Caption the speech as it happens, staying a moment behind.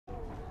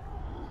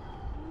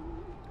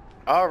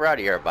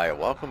Alrighty, everybody,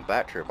 welcome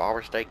back to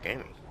Revolver State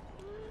Gaming.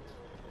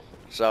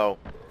 So,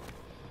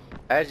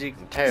 as you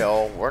can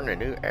tell, we're in a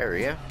new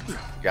area.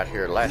 Got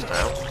here last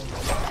time.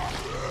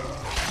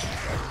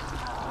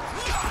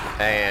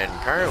 And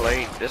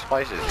currently, this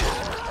place is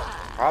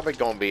probably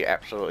going to be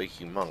absolutely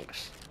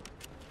humongous.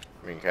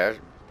 I mean, there's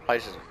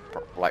places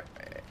like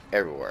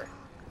everywhere.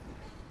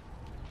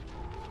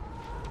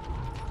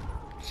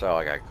 So,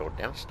 I gotta go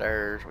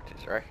downstairs, which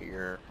is right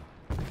here.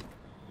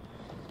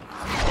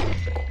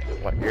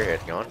 What, your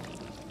head's gone?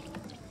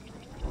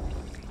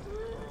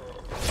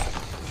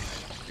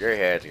 Your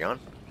head's gone.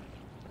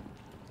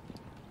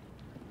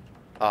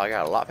 Oh, I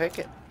got a lockpick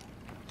it.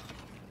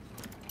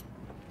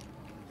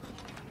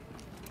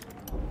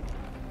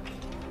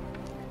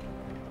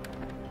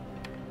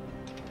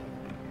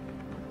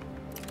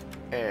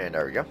 And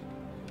there we go.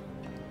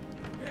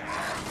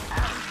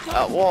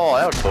 Whoa,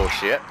 that was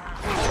bullshit.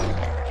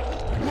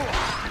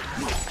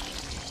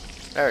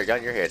 There we go,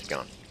 your head's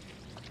gone.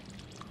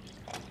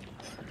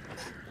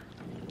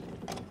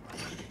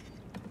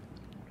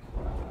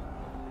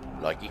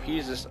 Lucky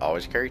fuses,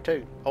 always carry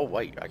two. Oh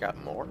wait, I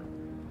got more.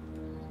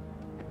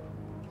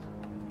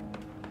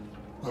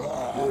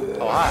 Oh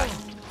hi.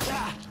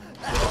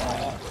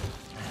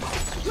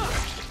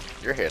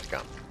 Your head's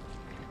gone.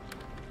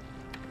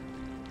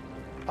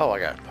 Oh, I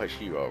gotta push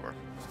you over.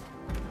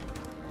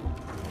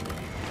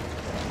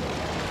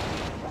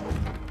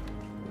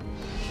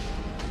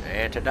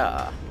 And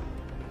ta-da.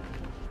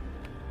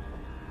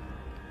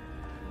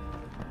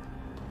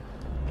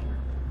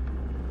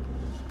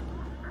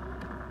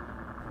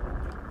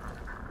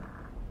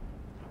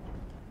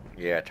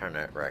 Yeah, turn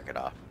that bracket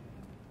off.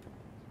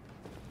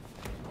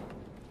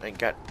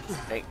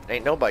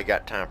 Ain't nobody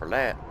got time for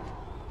that.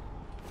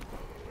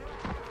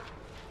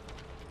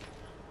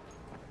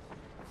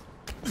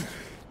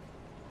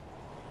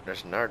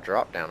 There's another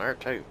drop down there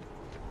too.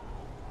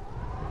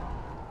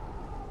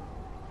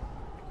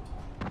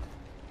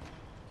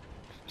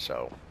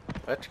 So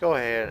let's go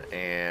ahead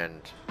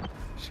and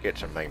just get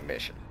some main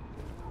mission.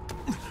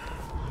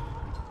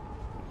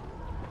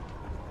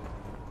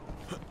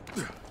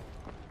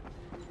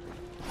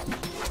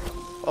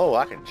 Oh,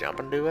 I can jump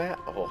and do that?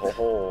 Oh, ho,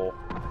 ho.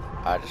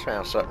 I just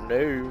found something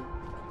new.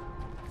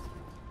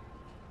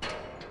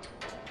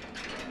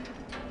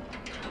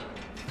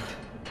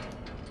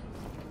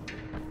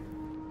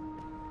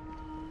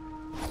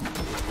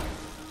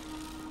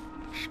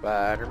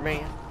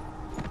 Spider-Man.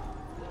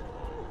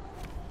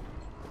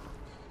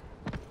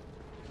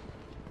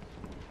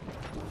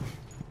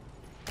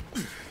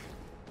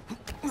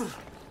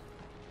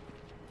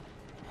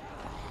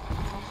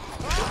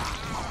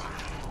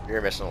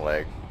 You're missing a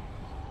leg.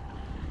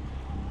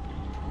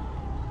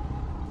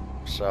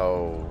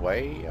 So,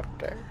 way up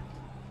there.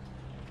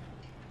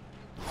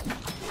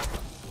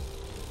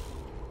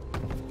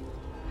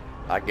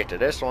 I get to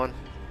this one.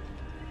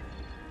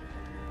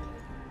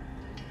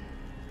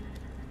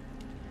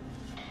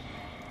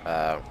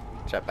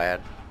 Is that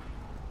bad?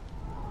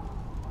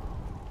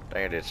 I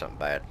think I did something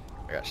bad.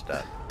 I got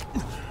stuck.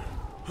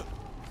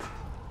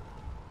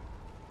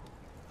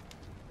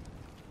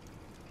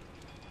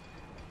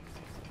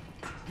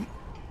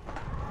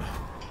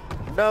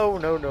 No,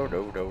 no, no,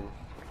 no, no.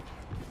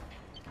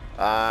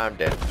 I'm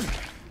dead.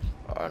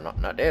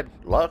 Not dead.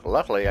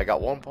 Luckily, I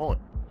got 1 point.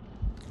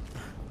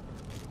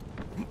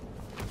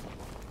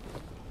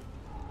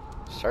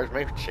 Serves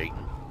me for cheating.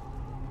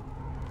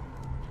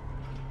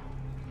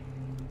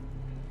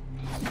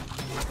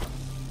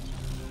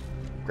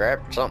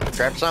 Grab something.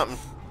 Grab something.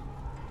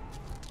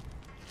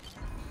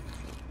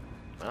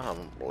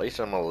 At least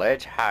I'm a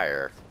ledge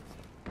higher.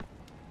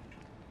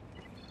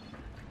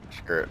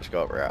 Screw it. Let's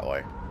go up the right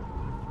way.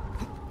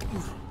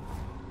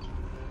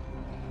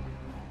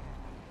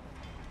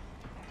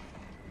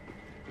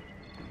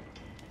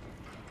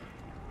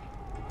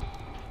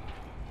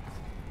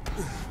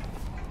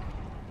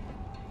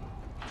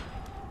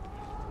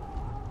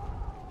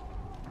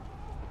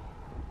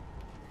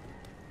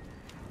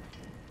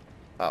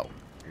 Oh,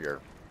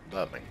 you're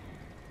above me.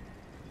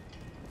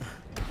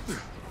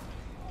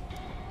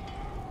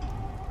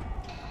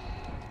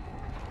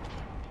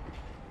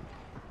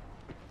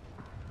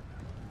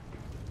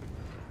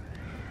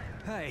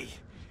 Hey,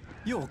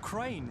 you're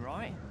Crane,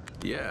 right?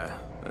 Yeah,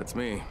 that's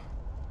me.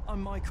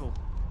 I'm Michael.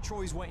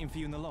 Troy's waiting for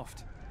you in the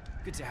loft.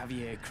 Good to have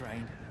you here,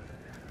 Crane.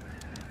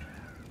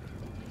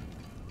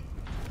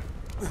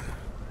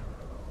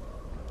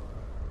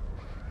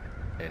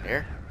 In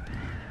here?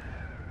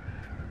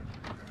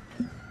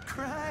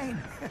 Crane!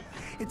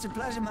 It's a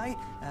pleasure, mate.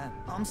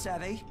 I'm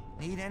Savvy.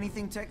 Need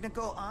anything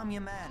technical, I'm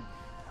your man.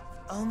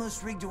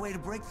 Almost rigged a way to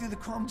break through the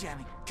chrome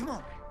jamming. Come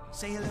on,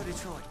 say hello to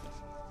Troy.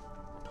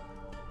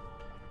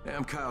 Hey,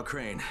 I'm Kyle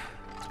Crane.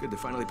 It's good to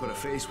finally put a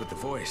face with the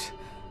voice.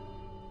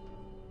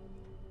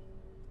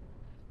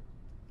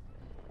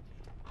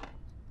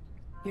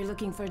 You're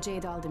looking for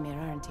Jade Aldemir,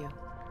 aren't you?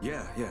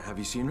 Yeah. Have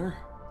you seen her?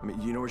 I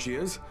mean, you know where she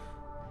is?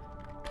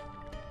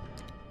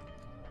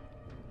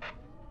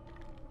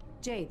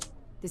 Jade,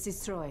 this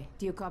is Troy.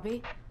 Do you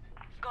copy?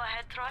 Go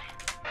ahead, Troy.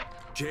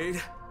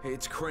 Jade, Hey,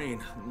 it's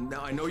Crane.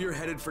 Now, I know you're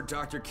headed for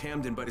Dr.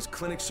 Camden, but his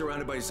clinic's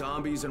surrounded by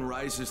zombies and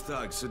Rise's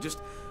thugs, so just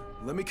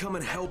let me come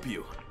and help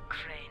you.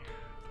 Crane,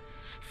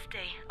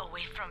 stay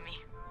away from me.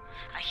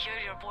 I hear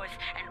your voice,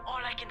 and all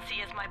I can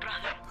see is my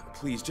brother.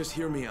 Please, just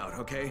hear me out,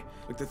 okay?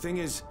 Look, the thing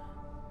is,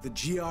 the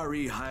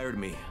GRE hired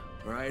me,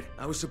 all right?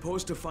 I was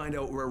supposed to find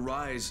out where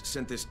Rise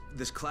sent this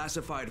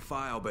classified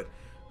file, but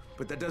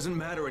that doesn't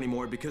matter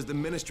anymore because the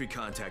Ministry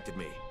contacted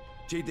me.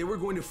 Jade, they were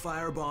going to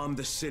firebomb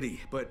the city,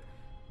 but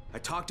I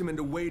talked them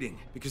into waiting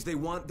because they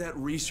want that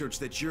research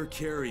that you're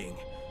carrying.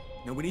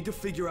 Now we need to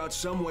figure out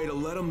some way to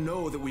let them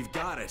know that we've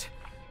got it.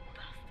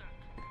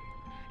 Bastard!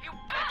 You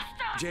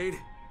bastard! Jade!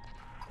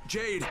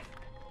 Jade!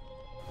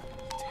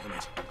 Damn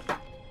it.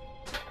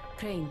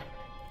 Crane.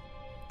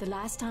 The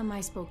last time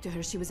I spoke to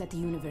her, she was at the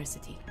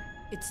university.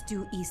 It's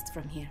due east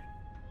from here.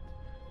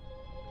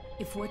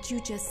 If what you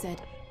just said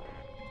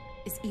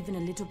is even a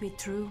little bit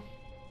true,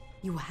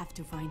 you have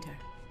to find her.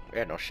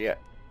 Yeah, no shit.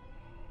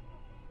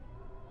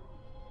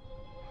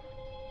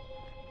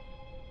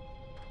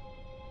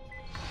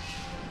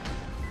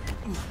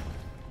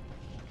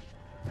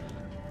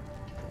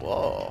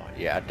 Whoa,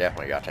 yeah, I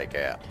definitely gotta take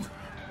that.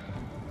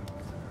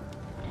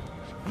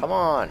 Come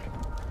on.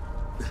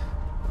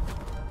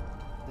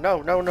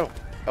 No, no, no.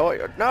 Oh,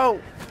 wait,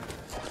 no.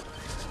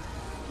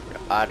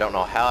 I don't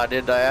know how I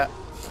did that.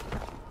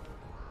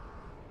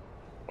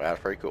 Well,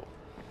 that's pretty cool.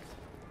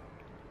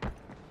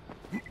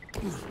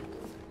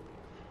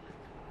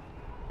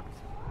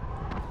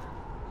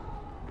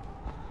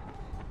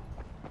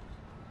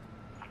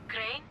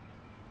 Crane?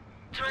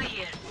 Troy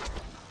here.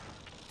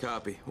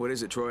 Copy. What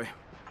is it, Troy?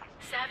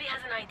 Savvy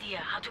has an idea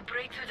how to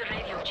break through the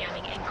radio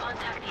jamming and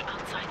contact the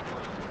outside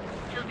world.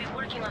 He'll be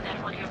working on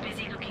that while you're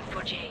busy looking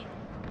for Jade.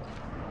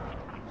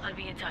 I'll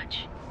be in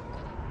touch.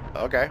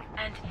 Okay.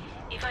 And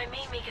if I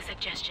may make a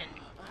suggestion,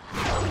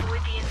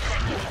 avoid the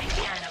infected if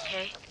you can,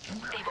 okay?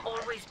 They've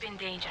always been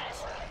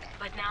dangerous,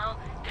 but now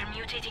they're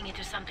mutating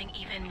into something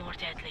even more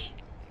deadly.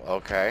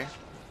 Okay.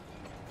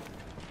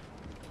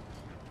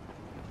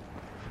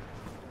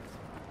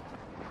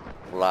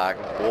 Like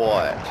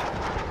what?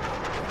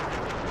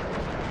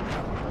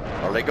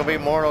 Are they gonna be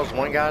more of those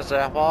one guys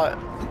that I fought?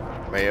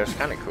 I mean, it was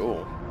kind of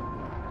cool.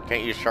 You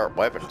can't use sharp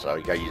weapons though,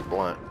 you gotta use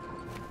blunt.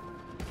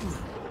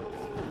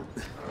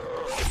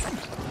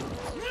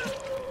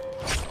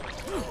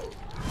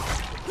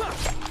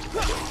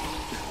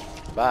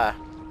 Bye.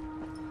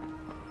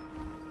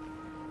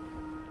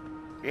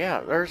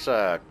 Yeah, there's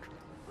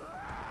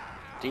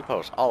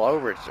depots all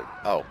over it.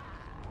 Oh.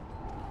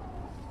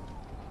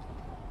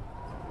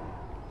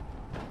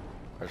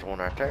 There's one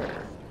right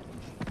there.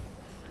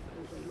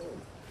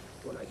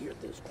 When I hear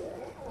this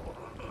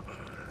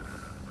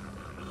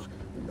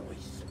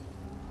noise.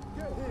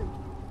 Get him!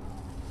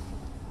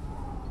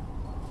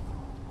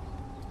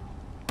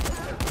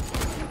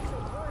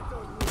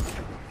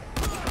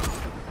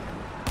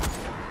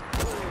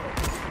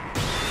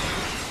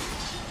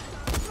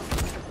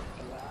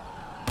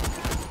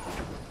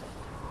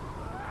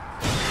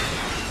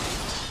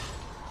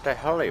 What the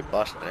hell are you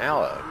busting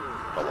out of?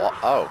 The wall?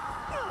 Oh.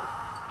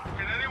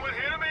 Can anyone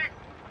hear me?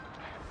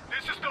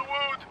 This is the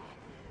Wood.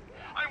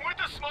 I'm with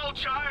a small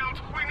child.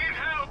 We need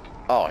help.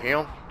 Oh,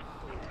 him?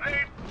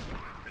 They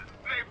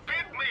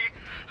bit me.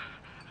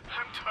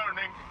 I'm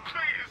turning.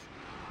 Please.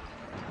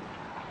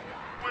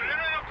 We're in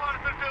an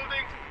apartment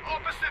building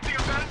opposite the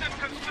abandoned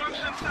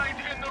construction site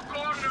in the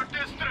corner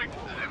district.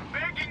 I'm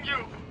begging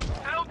you.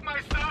 Help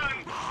my son.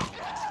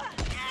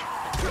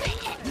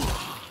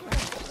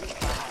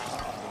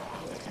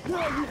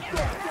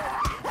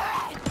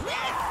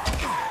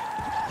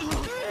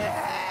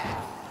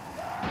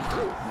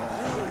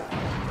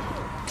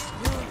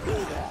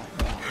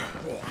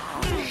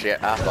 Shit,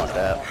 I fucked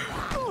up.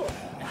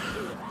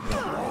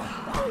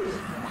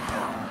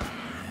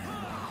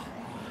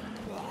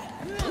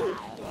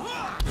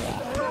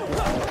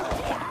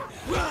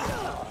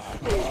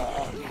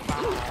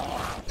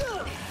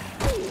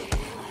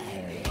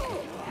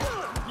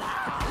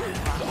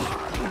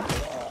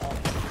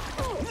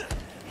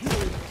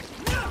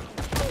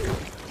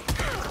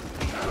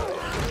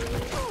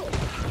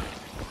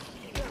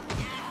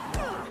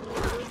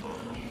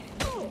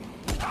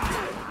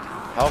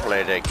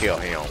 Hopefully they kill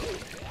him.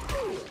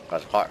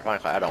 Because quite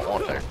frankly, I don't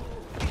want to.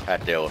 I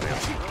deal with him.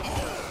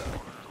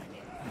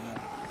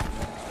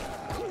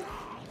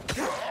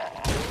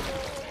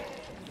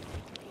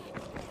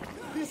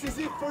 This is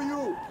it for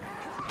you!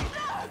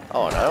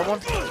 Oh, another one?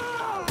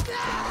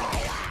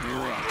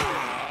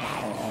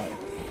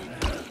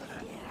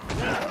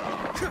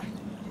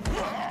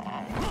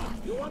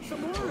 You want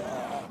some more?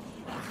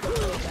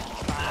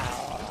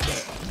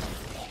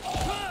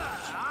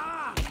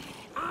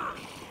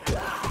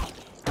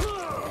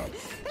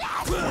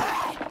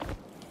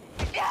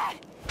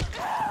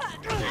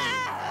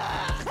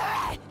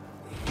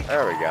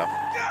 There we go.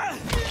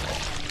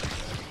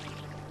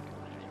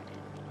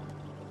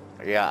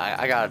 Yeah,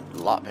 I got a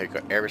lockpick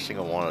of every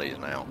single one of these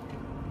now.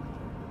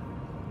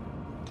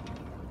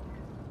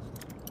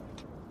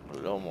 A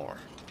little more.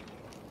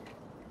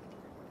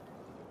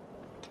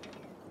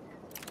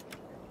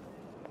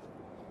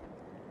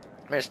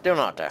 mean, it's still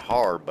not that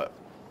hard, but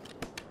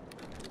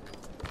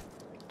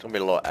it's gonna be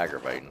a little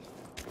aggravating.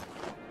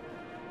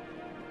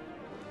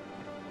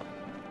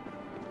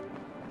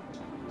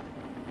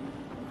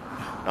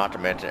 Not to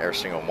mention every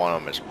single one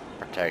of them is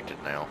protected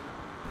now.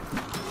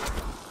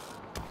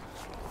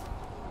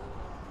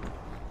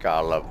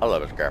 God, I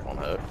love his grappling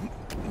hook.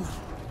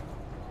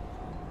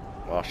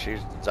 Well,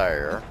 she's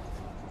there.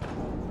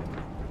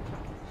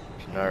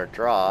 There's another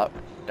drop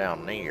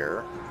down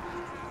near.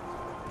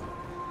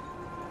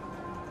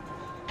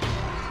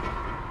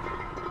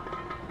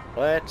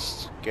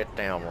 Let's get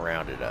down and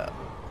round it up.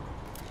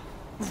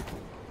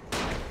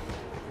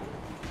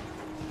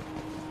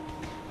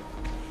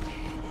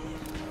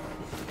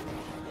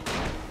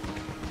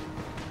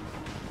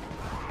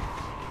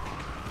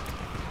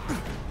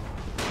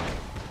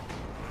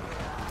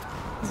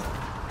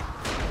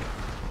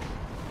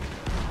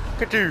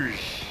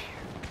 Kadoosh!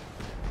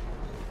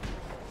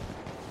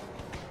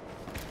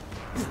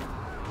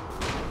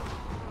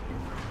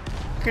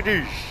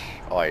 Kadoosh!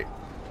 Oh wait.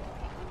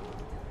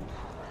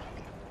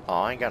 Oh,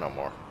 I ain't got no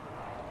more.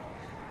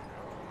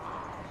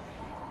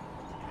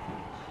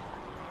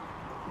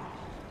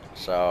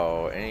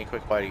 So, any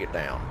quick way to get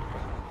down?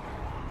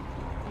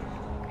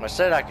 I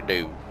said I could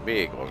do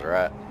vehicles,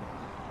 right?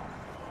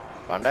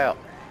 Find out.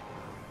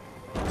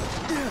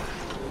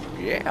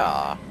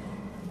 Yeah.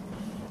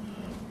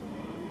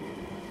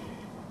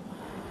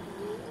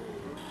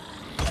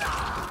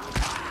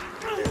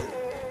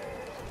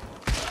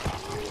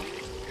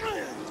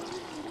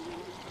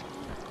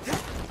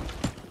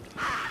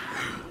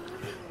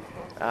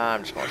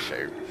 I'm just gonna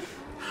shoot.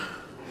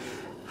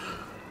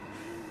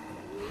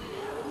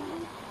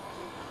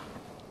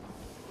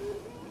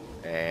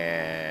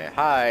 And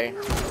hi.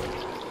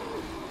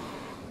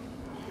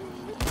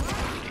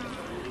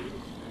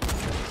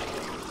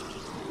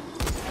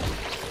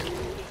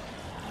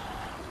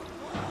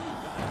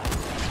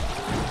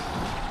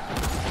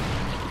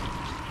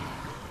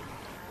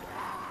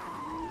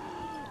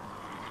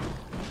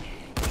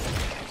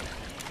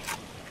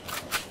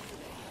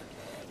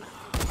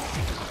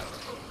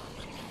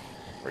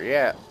 Where you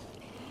at?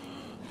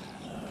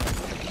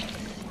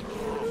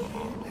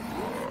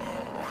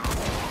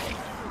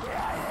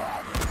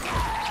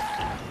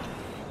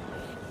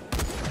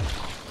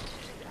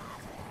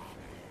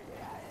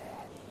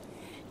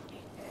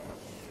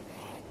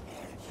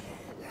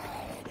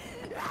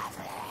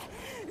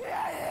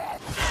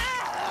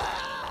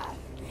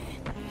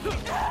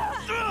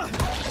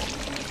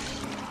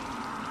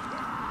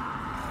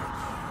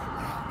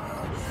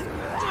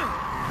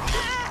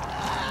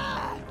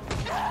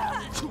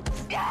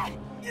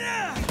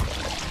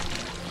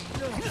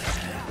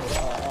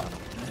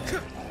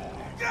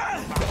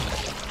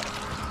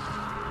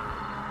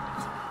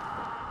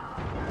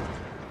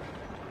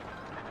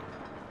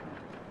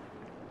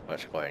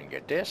 Let's go ahead and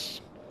get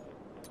this.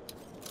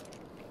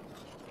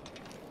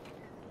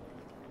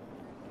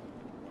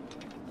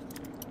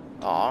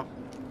 Aw.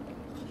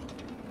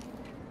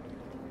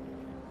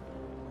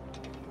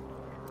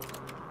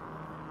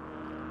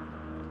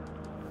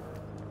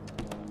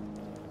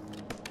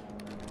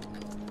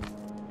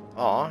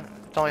 Aw,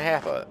 it's only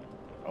half of it.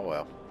 Oh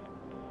well.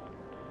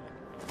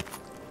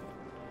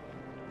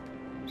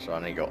 So I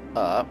need to go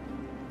up.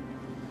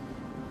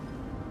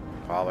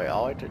 Probably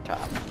all the way to the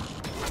top.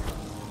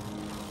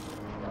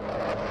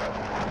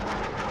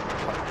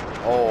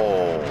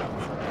 Oh.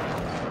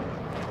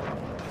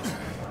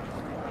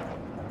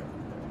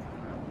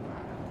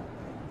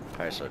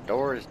 Okay, so the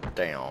door is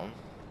down.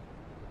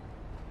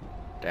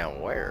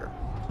 Down where?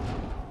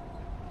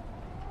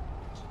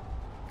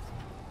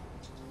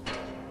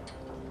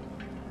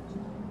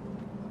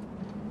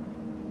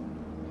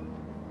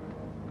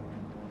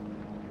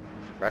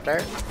 Right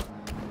there?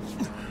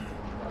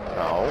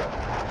 No.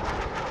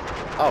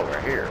 Oh,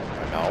 we're here.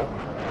 No.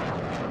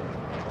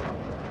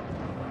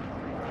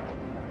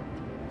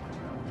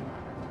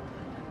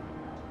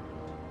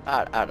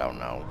 I don't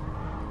know.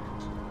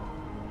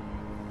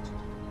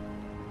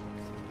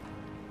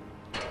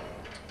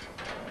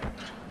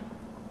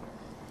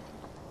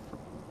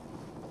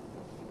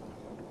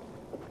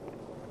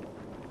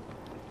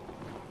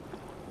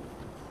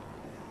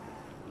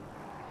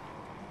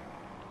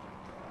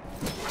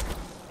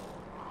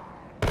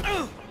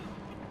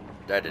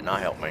 That did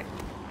not help me.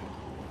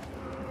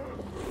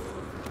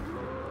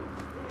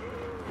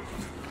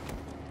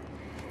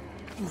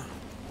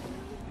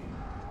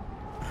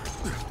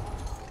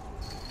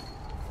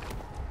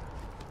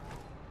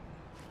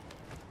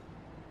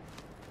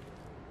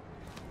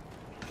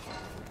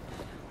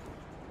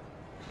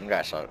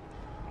 Okay, so.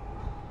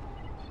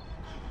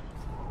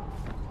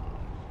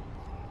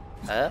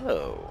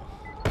 Oh.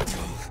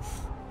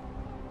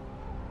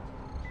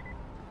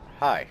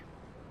 Hi.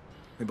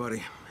 Hey, buddy.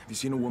 Have you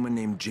seen a woman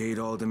named Jade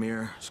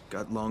Aldemir? She's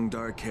got long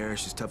dark hair.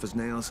 She's tough as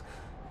nails.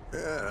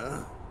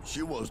 Yeah,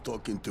 she was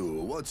talking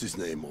to what's his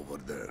name over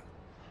there.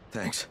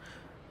 Thanks.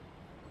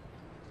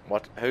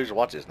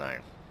 What's his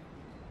name?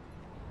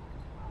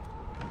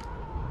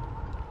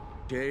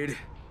 Jade?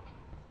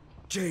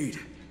 Jade,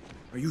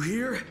 are you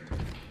here?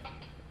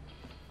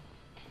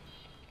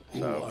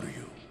 Who are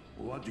you?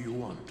 What do you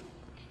want?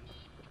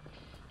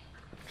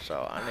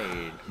 So I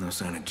need... No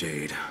sign of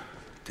Jade.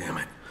 Damn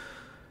it.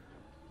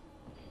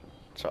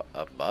 So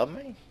above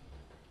me?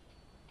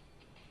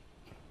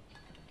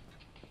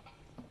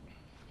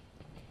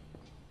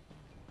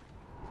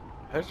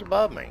 Who's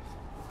above me?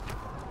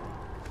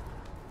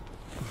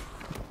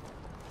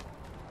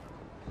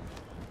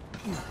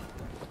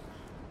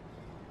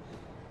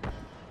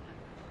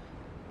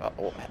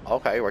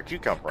 Okay, where'd you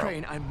come from?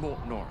 Crane, I'm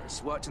Mort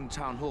Norris. Worked in the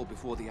town hall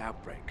before the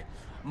outbreak.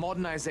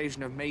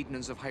 Modernization of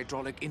maintenance of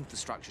hydraulic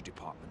infrastructure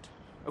department.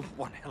 Oh,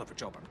 one hell of a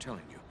job, I'm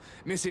telling you.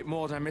 Miss it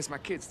more than I miss my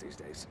kids these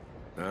days.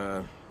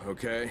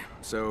 Okay.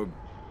 So,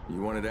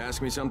 you wanted to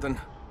ask me something?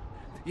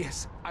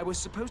 Yes, I was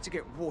supposed to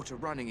get water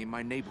running in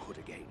my neighborhood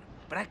again.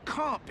 But I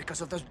can't because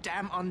of those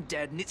damn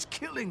undead, and it's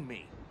killing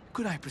me.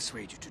 Could I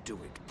persuade you to do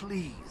it,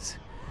 please?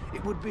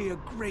 It would be a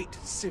great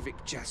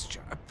civic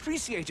gesture,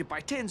 appreciated by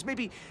tens,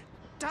 maybe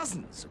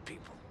dozens of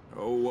people.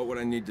 Oh, what would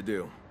I need to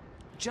do?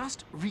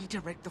 Just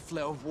redirect the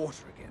flow of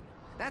water again.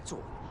 That's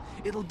all.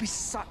 It'll be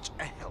such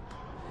a help.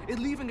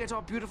 It'll even get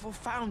our beautiful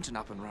fountain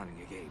up and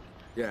running again.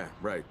 Yeah,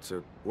 right.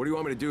 So, what do you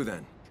want me to do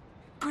then?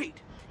 Great,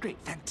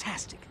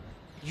 fantastic.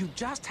 You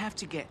just have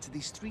to get to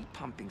these 3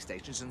 pumping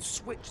stations and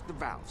switch the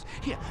valves.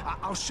 Here,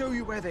 I'll show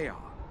you where they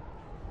are.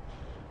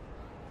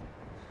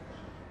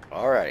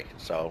 Alright,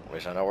 so at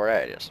least I know where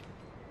that is.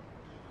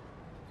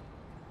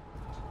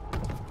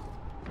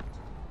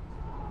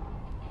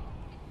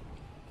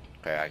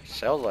 Okay, I can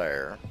sell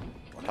there.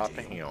 Talk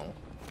to him.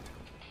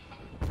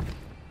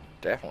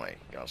 Definitely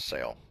gonna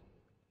sell.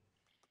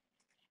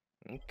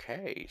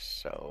 Okay,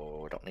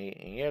 so don't need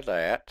any of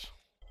that.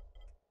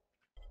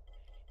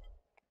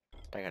 I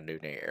think I do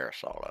need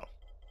aerosol though.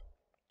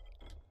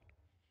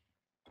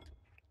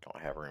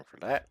 Don't have room for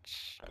that.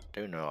 I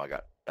do know I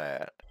got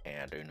that,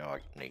 and I do know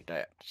I need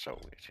that. So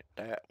we hit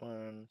that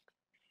one.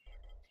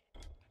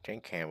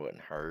 Tin can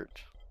wouldn't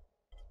hurt.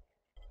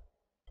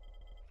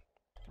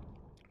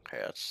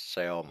 Okay, let's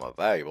sell my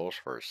valuables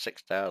for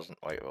 6,000.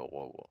 Wait,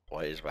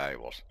 what is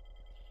valuables?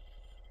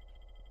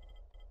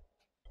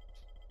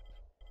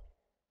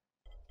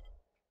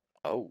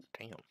 Oh,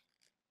 damn.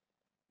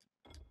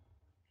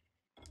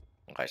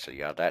 Okay, so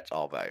yeah, that's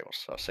all valuables.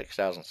 So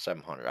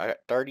 6,700. I got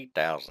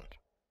 30,000.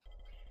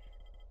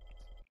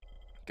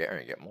 Getting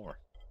to get more.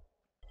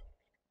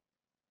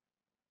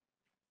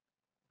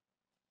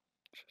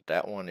 So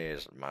that one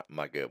is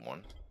my good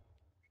one.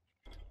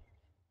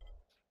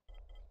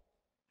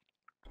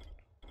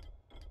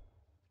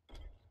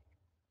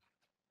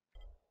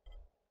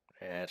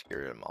 Yeah, let's get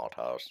rid of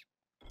Molotovs.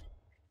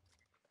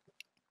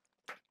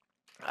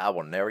 I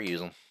will never use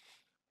them.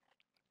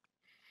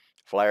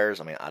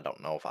 Flares, I mean, I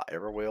don't know if I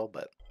ever will,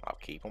 but I'll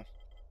keep them.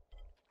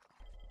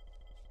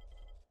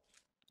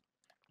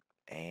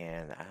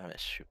 And it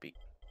should be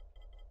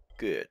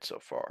good so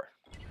far.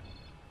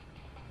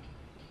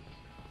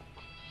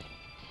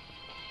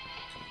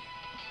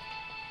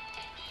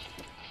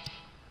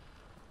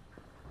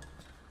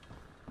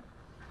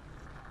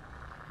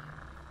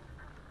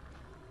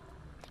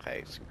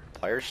 Okay, so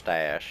player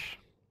stash.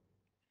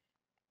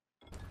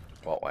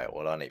 Well, wait,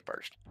 what do I need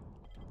first?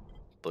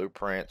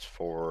 Blueprints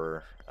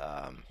for,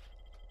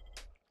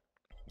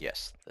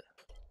 yes.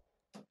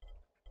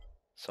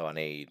 So I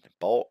need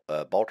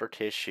bolter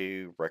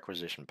tissue,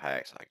 requisition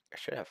packs. I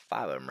should have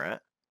 5 of them, right?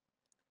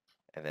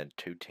 And then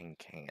 2 tin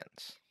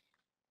cans.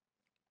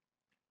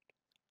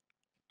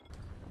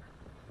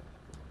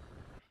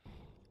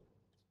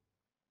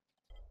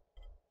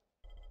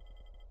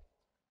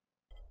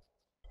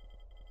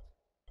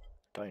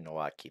 Don't even know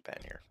why I keep that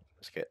in here.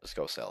 Let's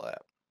go sell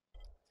that.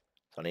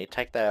 So I need to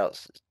take that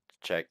out,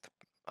 check.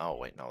 Oh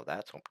wait, no,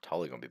 that's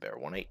totally gonna be better.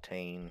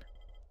 118,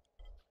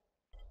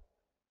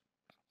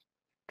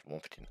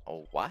 115.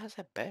 Oh, why is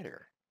that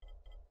better?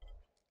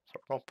 So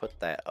we're gonna put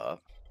that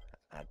up.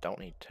 I don't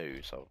need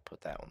 2, so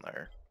put that one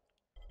there.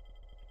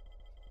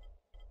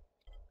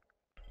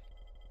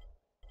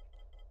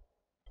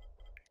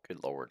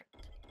 Good lord.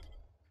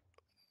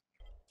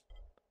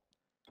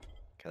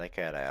 Okay, take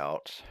that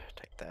out.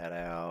 Take that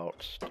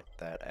out. Take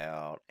that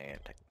out, and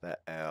take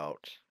that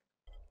out.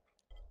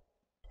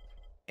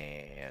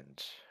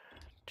 And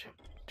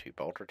two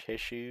bolter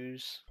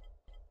tissues.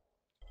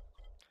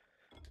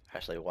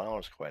 Actually, why don't I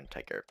just go ahead and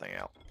take everything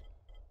out?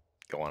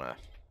 Go on a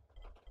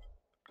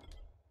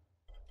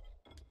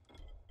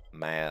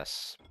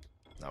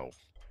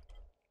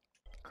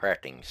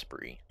crafting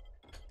spree.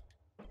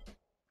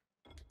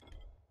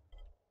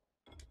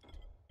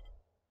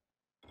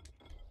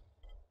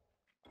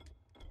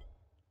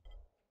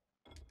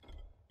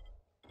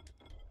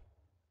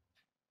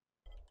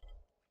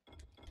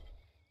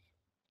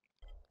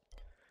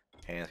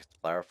 And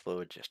flower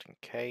fluid just in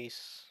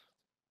case.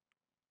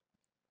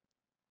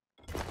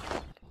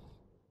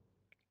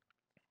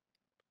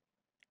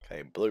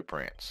 Okay,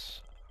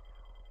 blueprints.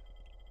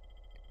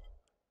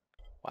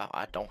 Wow,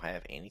 I don't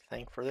have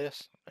anything for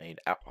this. I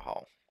need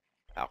alcohol.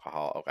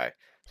 Alcohol, okay.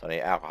 So I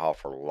need alcohol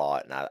for a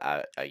lot, and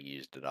I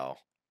used it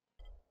all.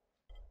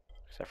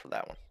 Except for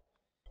that one.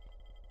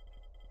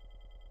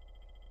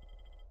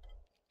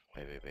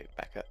 Wait.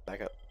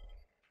 Back up.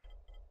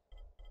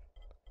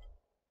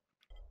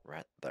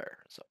 Right there.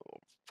 So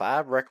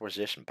 5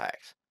 requisition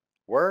packs.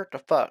 Where the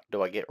fuck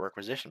do I get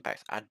requisition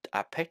packs?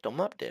 I picked them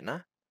up, didn't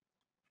I?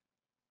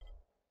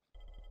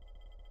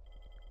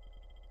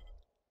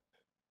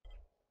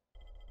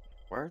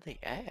 Where are they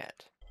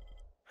at?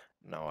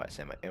 No, it's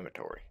in my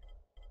inventory.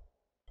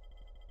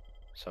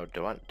 So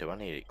do I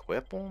need to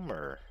equip them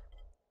or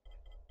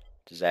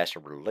disaster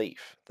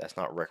relief? That's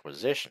not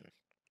requisition.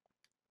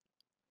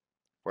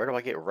 Where do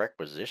I get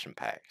requisition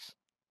packs?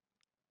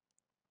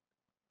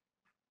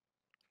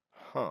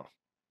 Huh.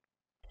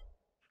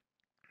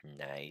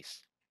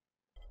 Nice.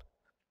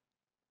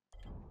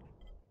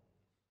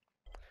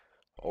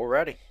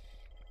 Alrighty.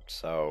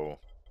 So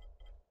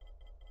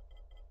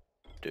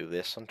do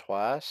this one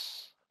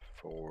twice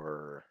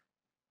for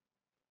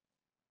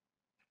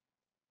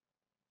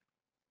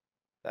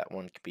that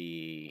one could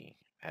be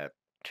have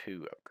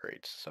 2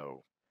 upgrades.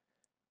 So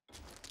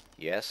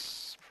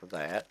yes for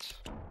that.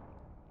 I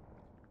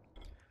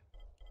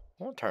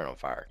want to turn on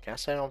fire. Can I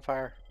set it on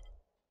fire?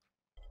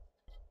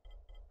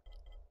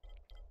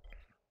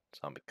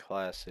 Zombie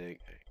classic.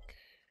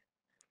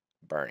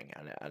 Burning.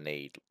 I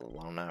need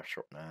long knife,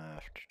 short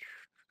knife.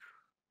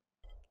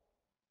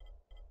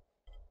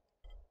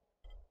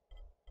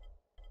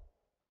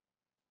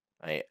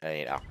 I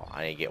need alcohol.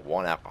 I need to get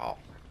 1 alcohol.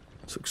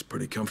 This looks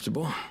pretty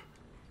comfortable.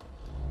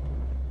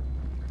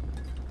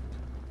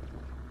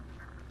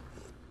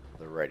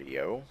 The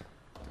radio.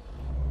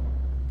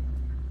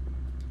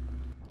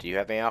 Do you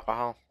have any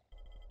alcohol?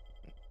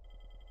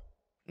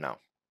 No.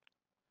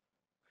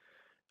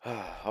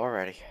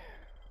 Alrighty.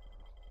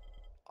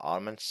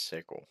 Ottoman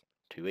sickle.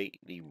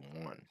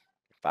 281.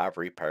 5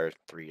 repairs,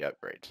 3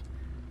 upgrades.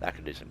 That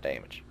could do some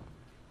damage.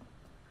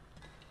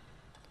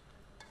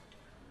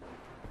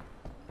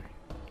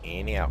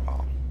 Any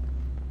alcohol.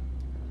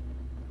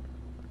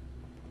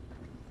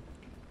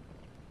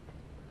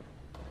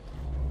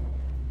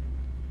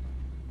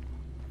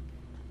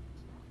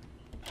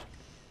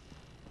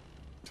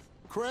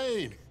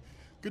 Crane!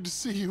 Good to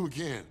see you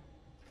again.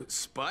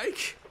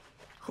 Spike?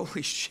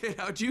 Holy shit,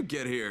 how'd you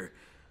get here?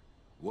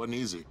 Wasn't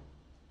easy.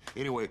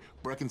 Anyway,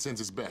 Brecken sends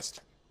his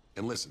best.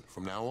 And listen,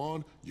 from now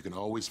on, you can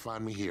always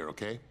find me here,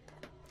 okay?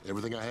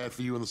 Everything I had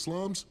for you in the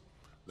slums,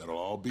 that'll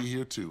all be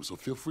here too, so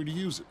feel free to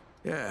use it.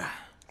 Yeah,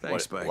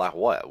 thanks, Spike. Like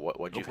what?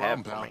 What'd you problem,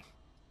 have for pal. me?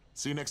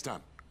 See you next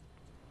time.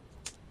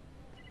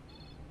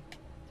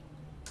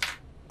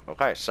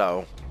 Okay,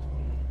 so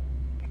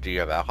do you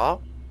have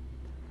alcohol?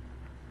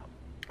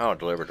 Oh,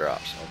 deliver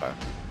drops. Okay.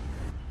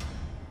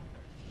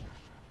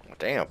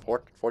 Damn,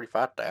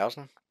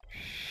 45,000?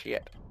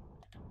 Shit.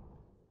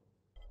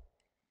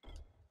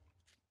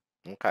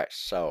 Okay,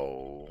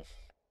 so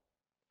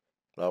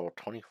level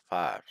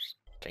 25s.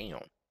 Damn.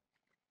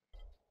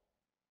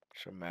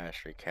 So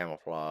mastery,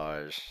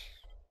 camouflage.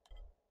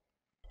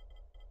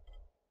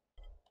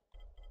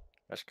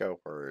 Let's go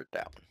for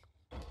that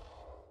one.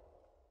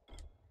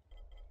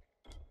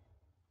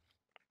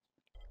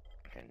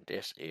 And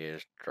this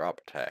is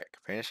drop attack.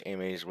 Finish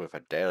enemies with a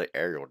daily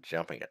aerial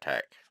jumping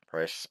attack.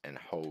 Press and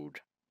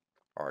hold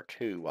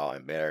R2 while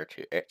in midair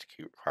to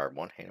execute required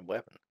one-handed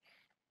weapon.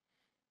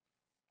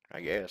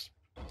 I guess.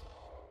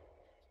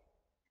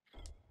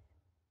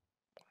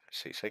 Let's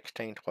see,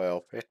 16,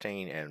 12,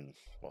 15, and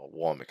well,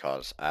 1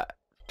 because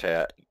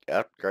to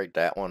upgrade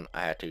that one,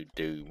 I had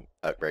to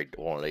upgrade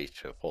one of these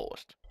to the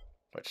fullest.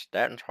 Which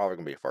that one's probably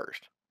gonna be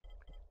first.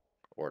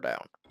 Or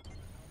down.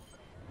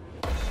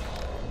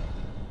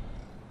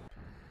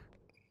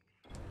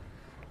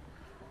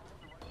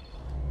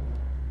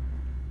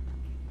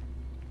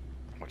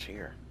 What's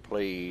here?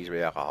 Please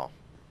be alcohol.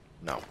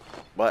 No.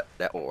 But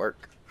that will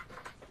work.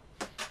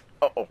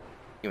 Oh.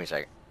 Give me a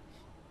second.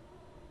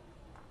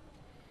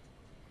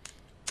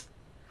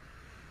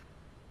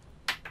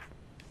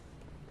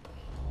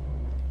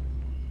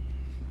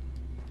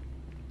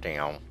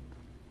 Damn.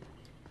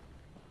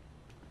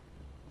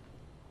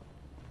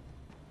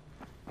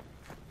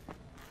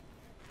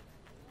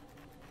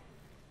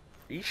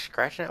 Are you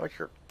scratching it with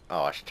your...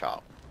 Oh, it's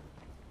chop.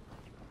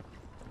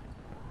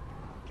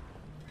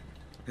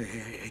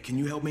 Hey, can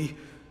you help me?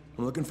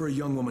 I'm looking for a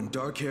young woman,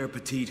 dark hair,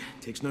 petite,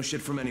 takes no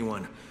shit from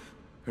anyone.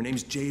 Her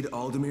name's Jade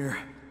Aldemir.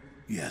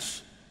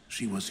 Yes,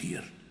 she was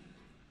here.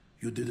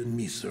 You didn't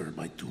miss her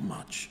by too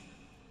much.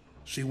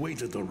 She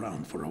waited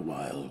around for a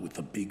while with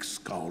a big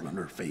scowl on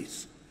her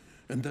face,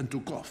 and then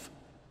took off.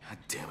 God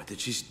damn it,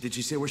 did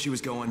she say where she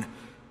was going?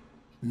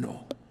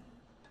 No.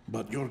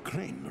 But you're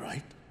Crane,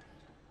 right?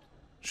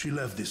 She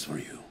left this for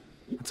you.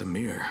 It's a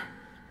mirror.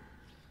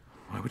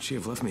 Why would she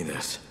have left me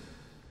this?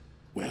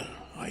 Well,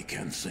 I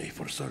can't say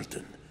for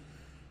certain.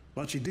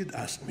 But she did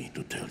ask me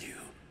to tell you,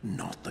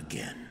 not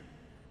again.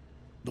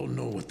 Don't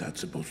know what that's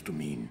supposed to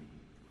mean.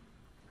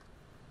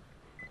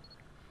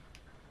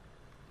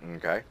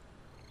 Okay.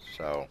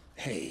 So...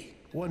 Hey,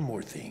 one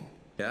more thing.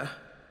 Yeah?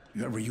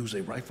 You ever use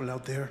a rifle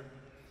out there?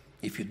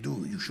 If you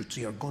do, you should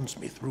see our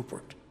gunsmith,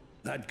 Rupert.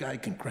 That guy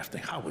can craft a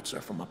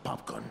howitzer from a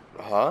pop gun.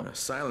 Uh-huh. A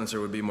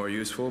silencer would be more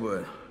useful,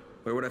 but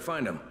where would I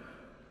find him?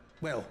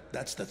 Well,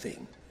 that's the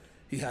thing.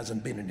 He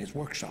hasn't been in his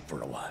workshop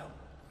for a while.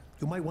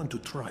 You might want to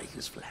try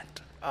his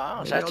flat. Oh,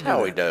 Maybe so that's I'll do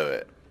how we that. do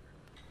it.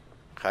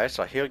 Okay,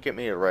 so he'll get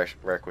me the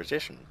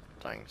requisition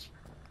things,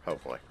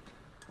 hopefully.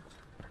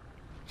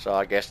 So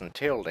I guess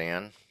until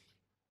then,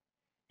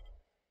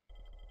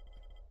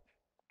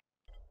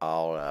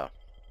 I'll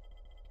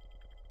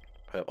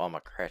put up all my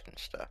crafting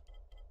stuff.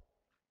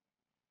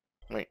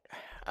 I mean,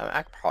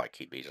 I could probably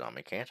keep these on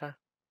me, can't I?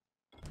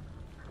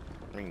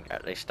 I mean,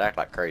 they stack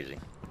like crazy.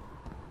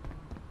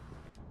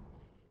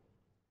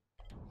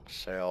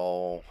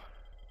 Sell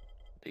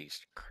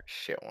these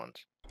shit ones.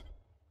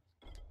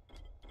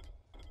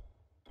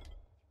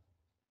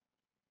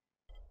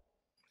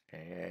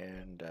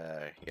 And,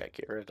 yeah,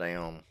 get rid of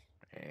them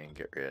and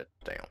get rid of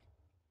them.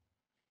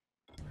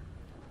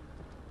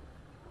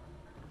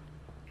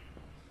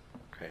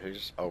 Okay,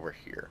 who's over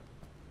here?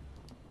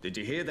 Did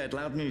you hear that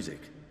loud music?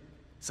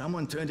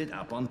 Someone turned it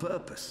up on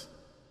purpose.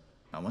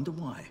 I wonder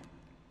why.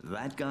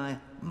 That guy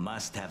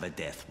must have a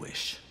death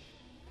wish.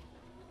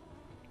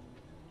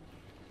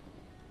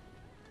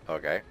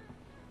 Okay.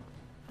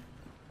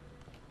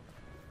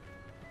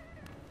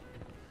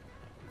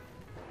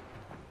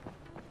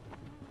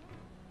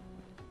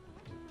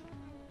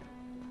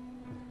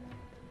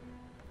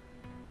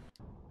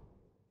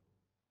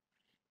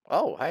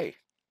 Oh, hey.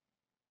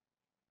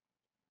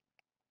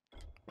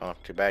 Oh,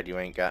 too bad you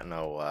ain't got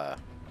no,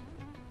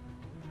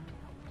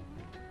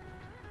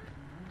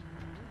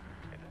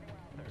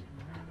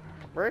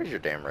 where is your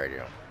damn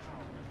radio?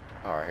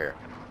 Oh, right here.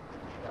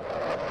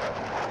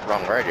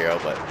 Wrong radio,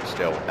 but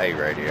still a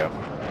radio.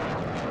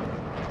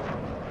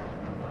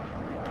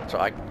 So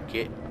I can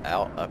get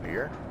out up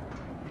here.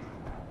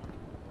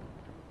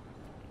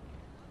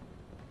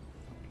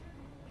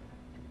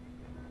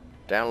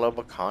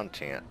 Downloadable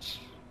contents.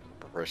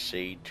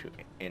 Proceed to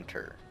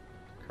enter.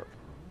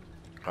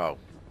 Oh,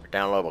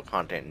 downloadable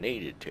content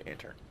needed to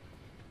enter.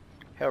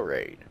 Hell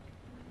raid.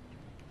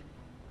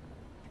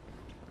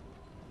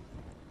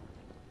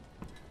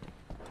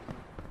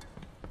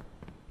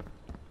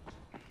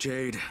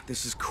 Jade,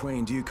 this is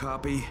Quayne. Do you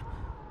copy?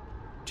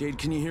 Jade,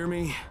 can you hear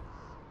me?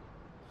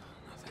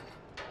 Nothing.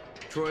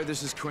 Troy,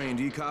 this is Quayne.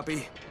 Do you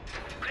copy?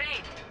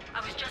 Great.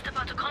 I was just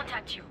about to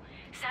contact you.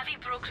 Savvy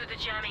broke through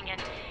the jamming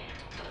and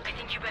I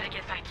think you better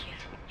get back here.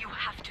 You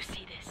have to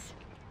see this.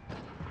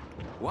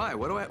 Why?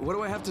 What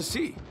do I have to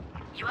see?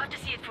 You have to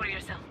see it for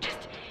yourself.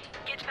 Just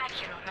get back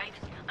here, all right?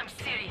 I'm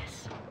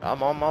serious.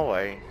 I'm on my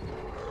way.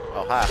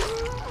 Oh, hi.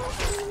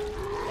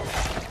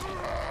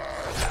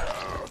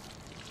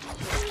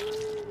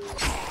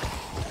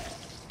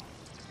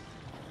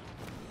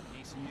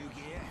 Need some new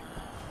gear?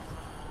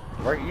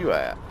 Where you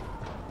at?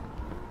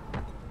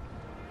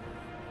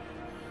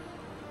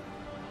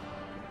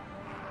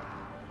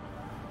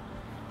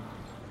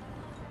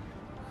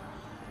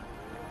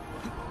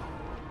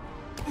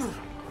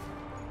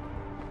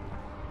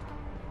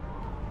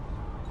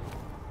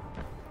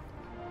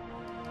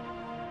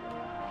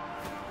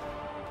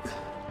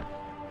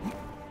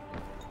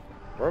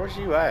 Where was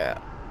you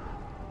at?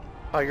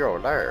 Oh, you're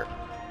over there.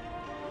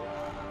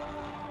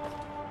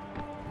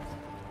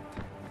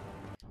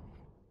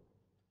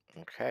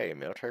 Okay,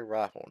 military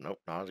rifle. Nope,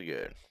 not as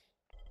good.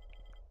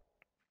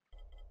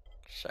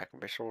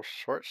 Sacrificial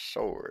short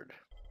sword.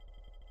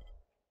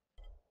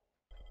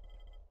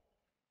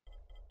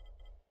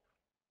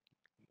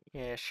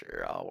 Yeah,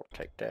 sure, I'll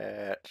take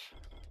that.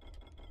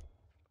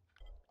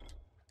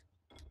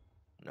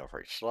 No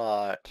free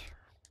slot.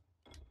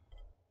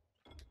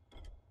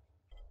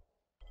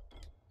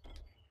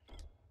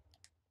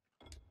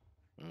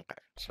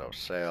 Okay, so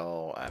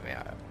sell.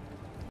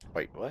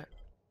 Wait, what?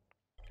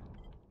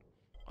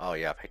 Oh,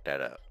 yeah, I picked that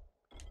up.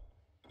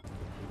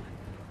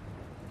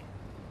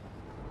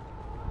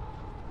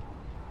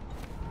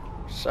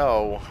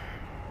 So.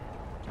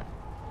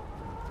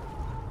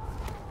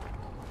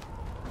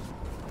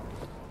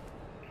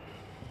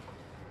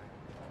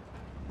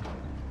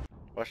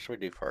 What should we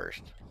do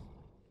first?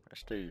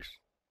 Let's do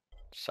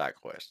side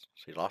quest.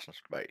 See, lost in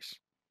space.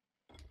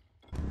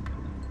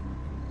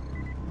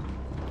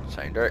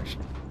 Same direction.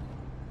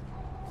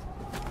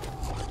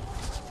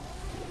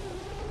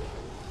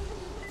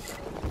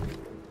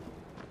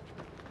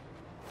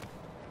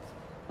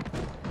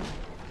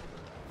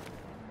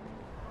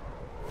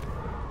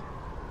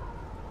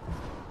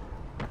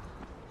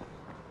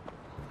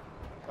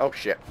 Oh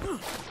shit.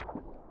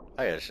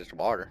 Hey, it's just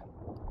water.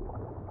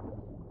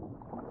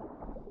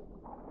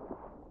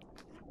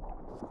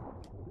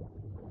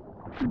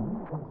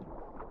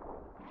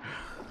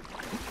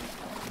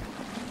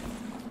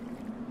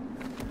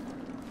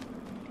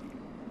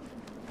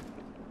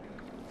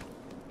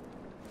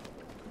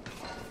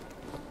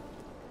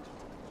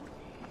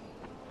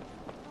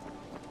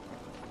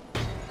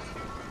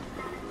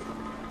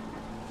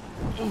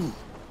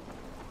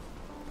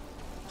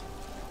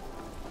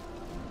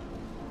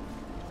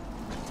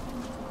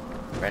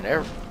 Man,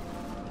 they're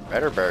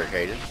better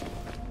barricaded.